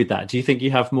agree with that. Do you think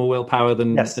you have more willpower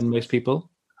than most people?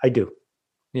 I do.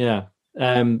 Yeah.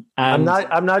 And I'm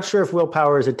not sure if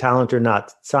willpower is a talent or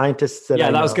not. Scientists that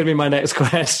that was going to be my next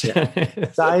question.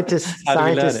 Yeah. Scientists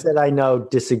that I know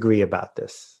disagree about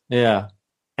this. Yeah.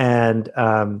 And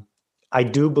I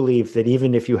do believe that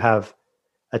even if you have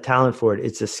a talent for it,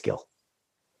 it's a skill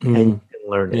and you can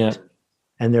learn it. Yeah.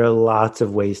 And there are lots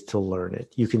of ways to learn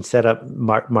it. You can set up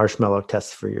marshmallow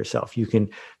tests for yourself. You can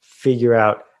figure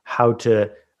out how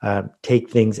to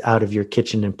take things out of your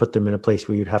kitchen and put them in a place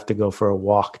where you'd have to go for a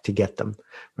walk to get them,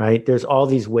 right? There's all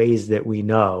these ways that we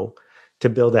know to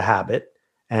build a habit,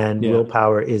 and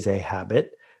willpower is a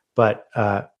habit. But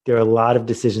there are a lot of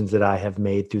decisions that I have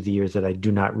made through the years that I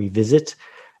do not revisit,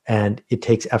 and it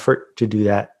takes effort to do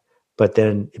that. But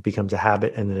then it becomes a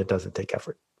habit, and then it doesn't take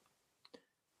effort.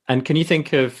 And can you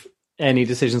think of any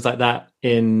decisions like that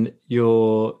in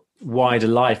your wider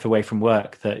life away from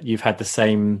work that you've had the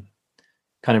same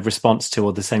kind of response to,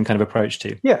 or the same kind of approach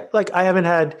to? Yeah, like I haven't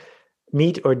had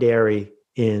meat or dairy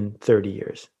in 30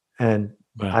 years, and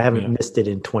I haven't missed it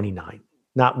in 29.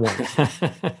 Not once.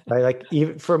 Right? Like,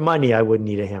 even for money, I wouldn't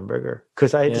eat a hamburger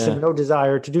because I just have no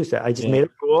desire to do so. I just made a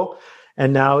rule,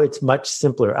 and now it's much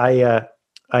simpler.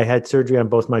 I had surgery on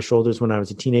both my shoulders when I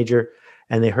was a teenager,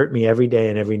 and they hurt me every day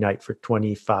and every night for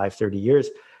 25, 30 years.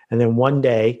 And then one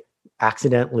day,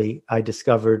 accidentally, I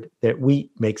discovered that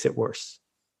wheat makes it worse.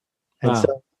 And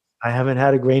so I haven't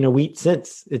had a grain of wheat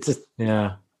since. It's just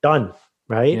done,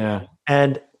 right? Yeah.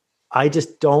 And I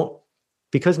just don't,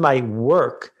 because my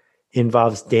work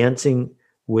involves dancing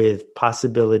with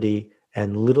possibility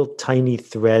and little tiny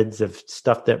threads of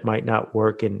stuff that might not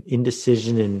work and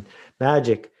indecision and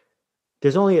magic,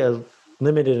 there's only a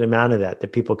limited amount of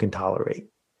that people can tolerate.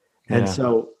 And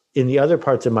so in the other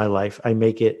parts of my life, I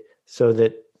make it so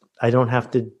that I don't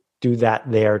have to do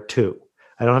that there too.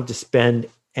 I don't have to spend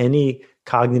any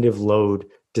cognitive load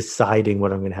deciding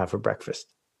what I'm going to have for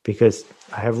breakfast because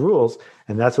I have rules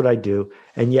and that's what I do.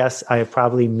 And yes, I have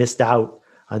probably missed out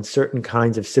on certain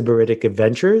kinds of sybaritic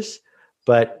adventures,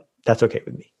 but that's okay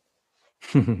with me.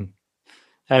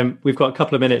 We've got a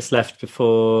couple of minutes left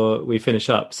before we finish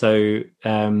up. So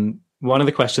one of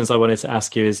the questions I wanted to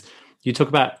ask you is, you talk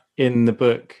about in the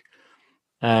book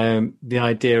the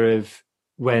idea of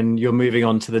when you're moving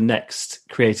on to the next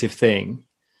creative thing,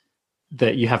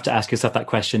 that you have to ask yourself that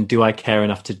question, do I care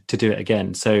enough to do it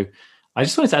again? So I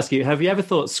just wanted to ask you, have you ever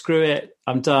thought, screw it,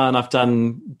 I'm done, I've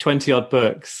done 20 odd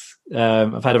books,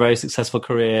 I've had a very successful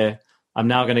career, I'm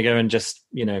now going to go and just,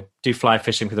 do fly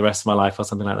fishing for the rest of my life or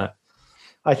something like that?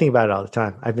 I think about it all the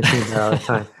time. I've been thinking about it all the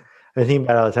time. I've been thinking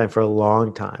about it all the time for a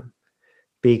long time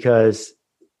because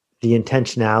the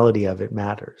intentionality of it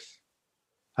matters.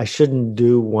 I shouldn't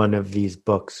do one of these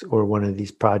books or one of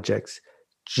these projects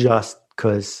just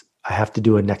because I have to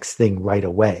do a next thing right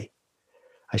away.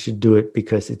 I should do it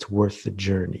because it's worth the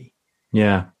journey.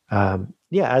 Yeah.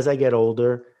 As I get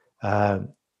older,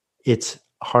 it's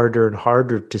harder and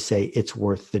harder to say it's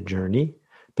worth the journey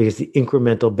because the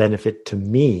incremental benefit to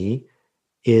me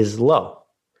is low.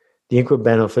 The incremental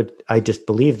benefit, I just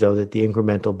believe though that the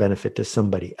incremental benefit to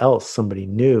somebody else, somebody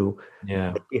new,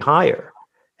 would be higher.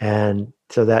 And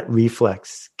so that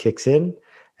reflex kicks in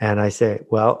and I say,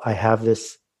 well, I have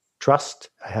this trust,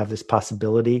 I have this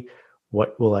possibility.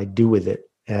 What will I do with it?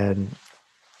 And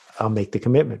I'll make the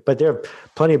commitment. But there are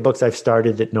plenty of books I've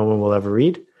started that no one will ever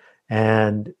read.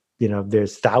 And,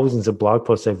 there's thousands of blog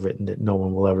posts I've written that no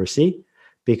one will ever see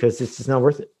because it's just not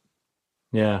worth it.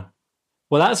 Yeah.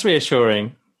 Well, that's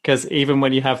reassuring because even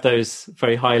when you have those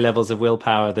very high levels of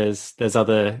willpower, there's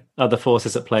other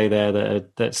forces at play there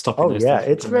that stop. Oh yeah,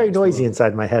 it's very noisy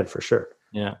inside my head for sure.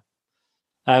 Yeah.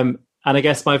 And I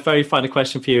guess my very final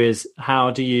question for you is: how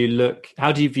do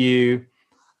you view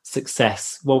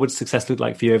success? What would success look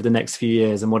like for you over the next few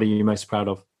years, and what are you most proud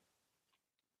of?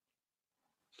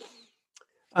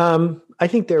 I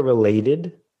think they're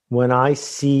related. When I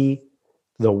see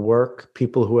the work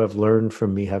people who have learned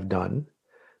from me have done,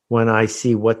 when I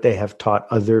see what they have taught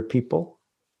other people,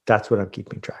 that's what I'm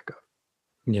keeping track of.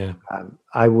 Yeah.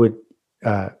 I would,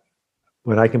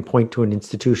 when I can point to an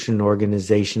institution, an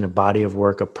organization, a body of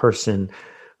work, a person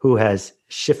who has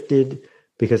shifted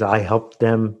because I helped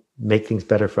them make things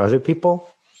better for other people,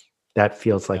 that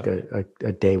feels like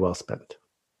a day well spent.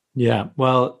 Yeah.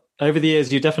 Well, over the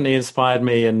years, you definitely inspired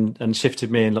me and shifted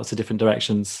me in lots of different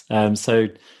directions. So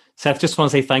Seth, just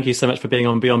want to say thank you so much for being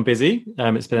on Beyond Busy.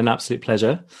 It's been an absolute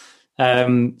pleasure.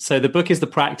 So the book is The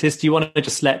Practice. Do you want to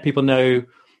just let people know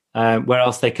where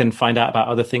else they can find out about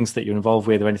other things that you're involved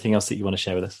with or anything else that you want to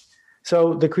share with us?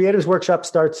 So the Creators Workshop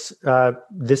starts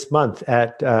this month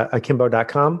at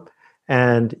akimbo.com.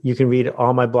 And you can read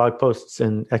all my blog posts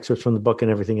and excerpts from the book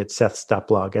and everything at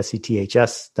seths.blog,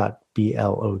 seths.blog.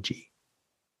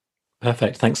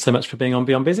 Perfect. Thanks so much for being on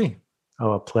Beyond Busy.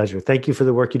 Oh, a pleasure. Thank you for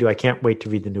the work you do. I can't wait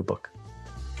to read the new book.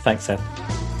 Thanks, Seth.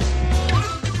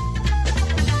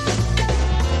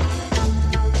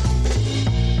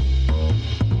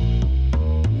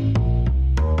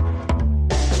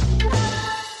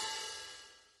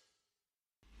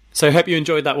 So I hope you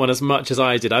enjoyed that one as much as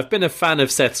I did. I've been a fan of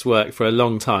Seth's work for a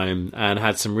long time and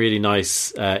had some really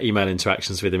nice email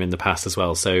interactions with him in the past as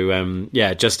well. So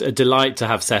just a delight to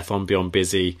have Seth on Beyond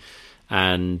Busy.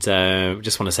 And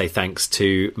just want to say thanks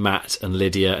to Matt and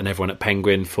Lydia and everyone at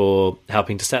Penguin for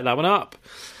helping to set that one up.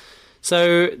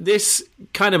 So this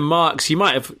kind of marks, you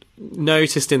might have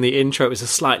noticed in the intro, it was a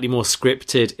slightly more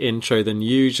scripted intro than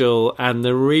usual. And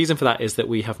the reason for that is that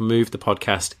we have moved the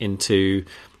podcast into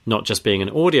not just being an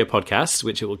audio podcast,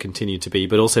 which it will continue to be,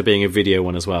 but also being a video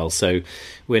one as well. So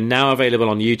we're now available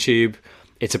on YouTube.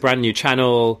 It's a brand new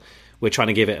channel. We're trying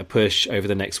to give it a push over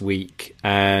the next week.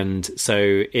 And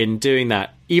so in doing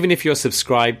that, even if you're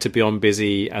subscribed to Beyond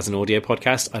Busy as an audio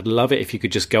podcast, I'd love it if you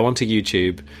could just go onto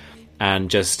YouTube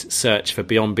and just search for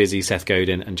Beyond Busy Seth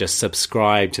Godin and just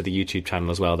subscribe to the YouTube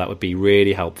channel as well. That would be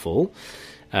really helpful.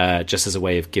 just as a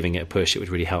way of giving it a push. It would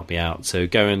really help me out. So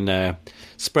go and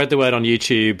spread the word on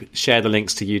YouTube, share the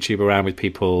links to YouTube around with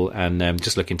people, and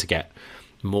just looking to get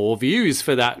more views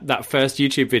for that first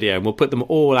YouTube video. And we'll put them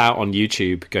all out on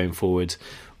YouTube going forward,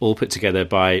 all put together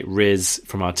by Riz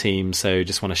from our team. So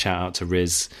just want to shout out to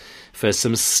Riz for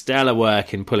some stellar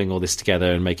work in pulling all this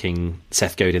together and making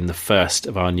Seth Godin the first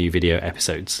of our new video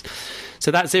episodes.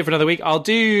 So that's it for another week.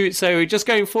 So just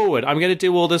going forward, I'm going to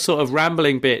do all the sort of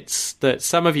rambling bits that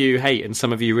some of you hate and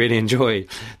some of you really enjoy.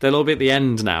 They'll all be at the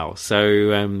end now.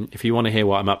 So if you want to hear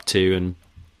what I'm up to and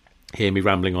hear me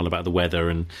rambling on about the weather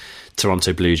and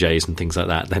Toronto Blue Jays and things like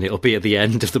that, then it'll be at the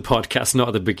end of the podcast, not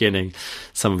at the beginning.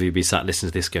 Some of you will be sat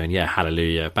listening to this going, yeah,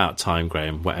 hallelujah, about time,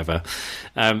 Graham, whatever.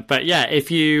 But yeah,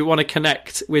 if you want to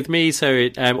connect with me, so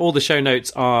all the show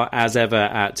notes are as ever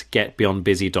at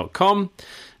getbeyondbusy.com.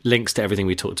 Links to everything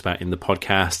we talked about in the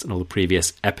podcast and all the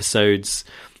previous episodes.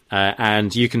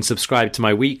 And you can subscribe to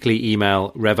my weekly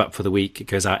email, Rev Up for the Week. It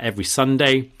goes out every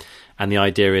Sunday. And the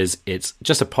idea is it's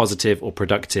just a positive or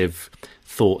productive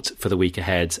thought for the week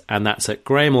ahead. And that's at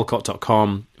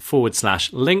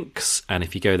grahamolcott.com/links. And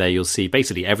if you go there, you'll see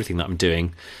basically everything that I'm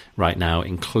doing right now,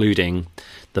 including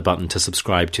the button to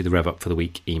subscribe to the Rev Up for the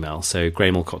Week email. So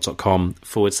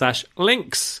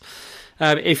grahamolcott.com/links.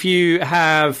 If you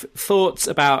have thoughts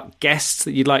about guests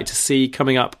that you'd like to see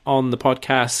coming up on the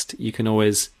podcast, you can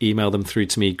always email them through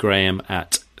to me,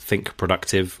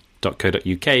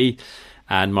 graham@thinkproductive.co.uk.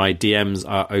 And my DMs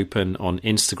are open on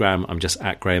Instagram. I'm just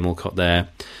at Graham Olcott there.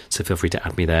 So feel free to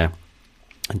add me there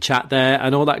and chat there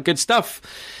and all that good stuff.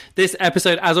 This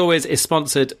episode, as always, is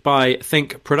sponsored by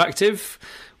Think Productive.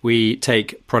 We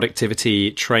take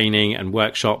productivity training and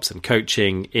workshops and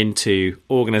coaching into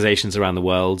organizations around the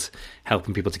world,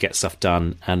 helping people to get stuff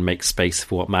done and make space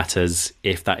for what matters.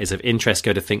 If that is of interest,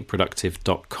 go to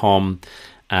thinkproductive.com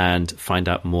and find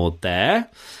out more there.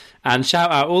 And shout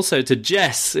out also to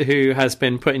Jess, who has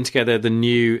been putting together the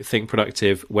new Think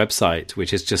Productive website,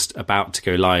 which is just about to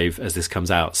go live as this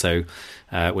comes out. So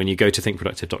when you go to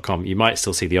thinkproductive.com, you might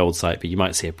still see the old site, but you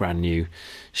might see a brand new,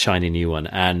 shiny new one.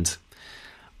 And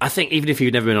I think even if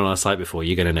you've never been on our site before,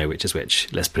 you're going to know which is which.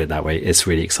 Let's put it that way. It's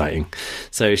really exciting.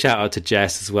 So shout out to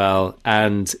Jess as well.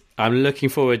 And I'm looking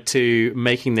forward to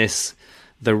making this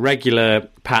the regular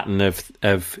pattern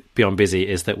of Beyond Busy,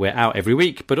 is that we're out every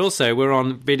week, but also we're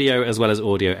on video as well as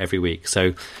audio every week.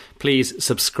 So please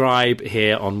subscribe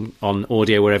here on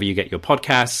audio wherever you get your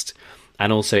podcast.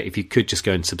 And also, if you could just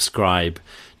go and subscribe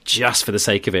just for the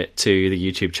sake of it to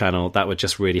the YouTube channel, that would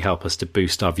just really help us to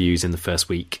boost our views in the first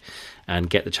week and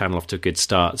get the channel off to a good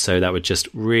start. So that would just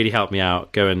really help me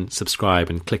out. Go and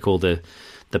subscribe and click all the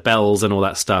bells and all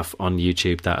that stuff on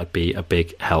YouTube. That would be a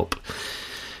big help.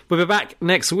 We'll be back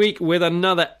next week with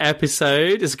another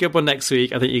episode. It's a good one next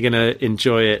week. I think you're going to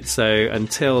enjoy it. So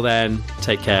until then,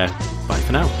 take care. Bye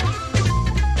for now.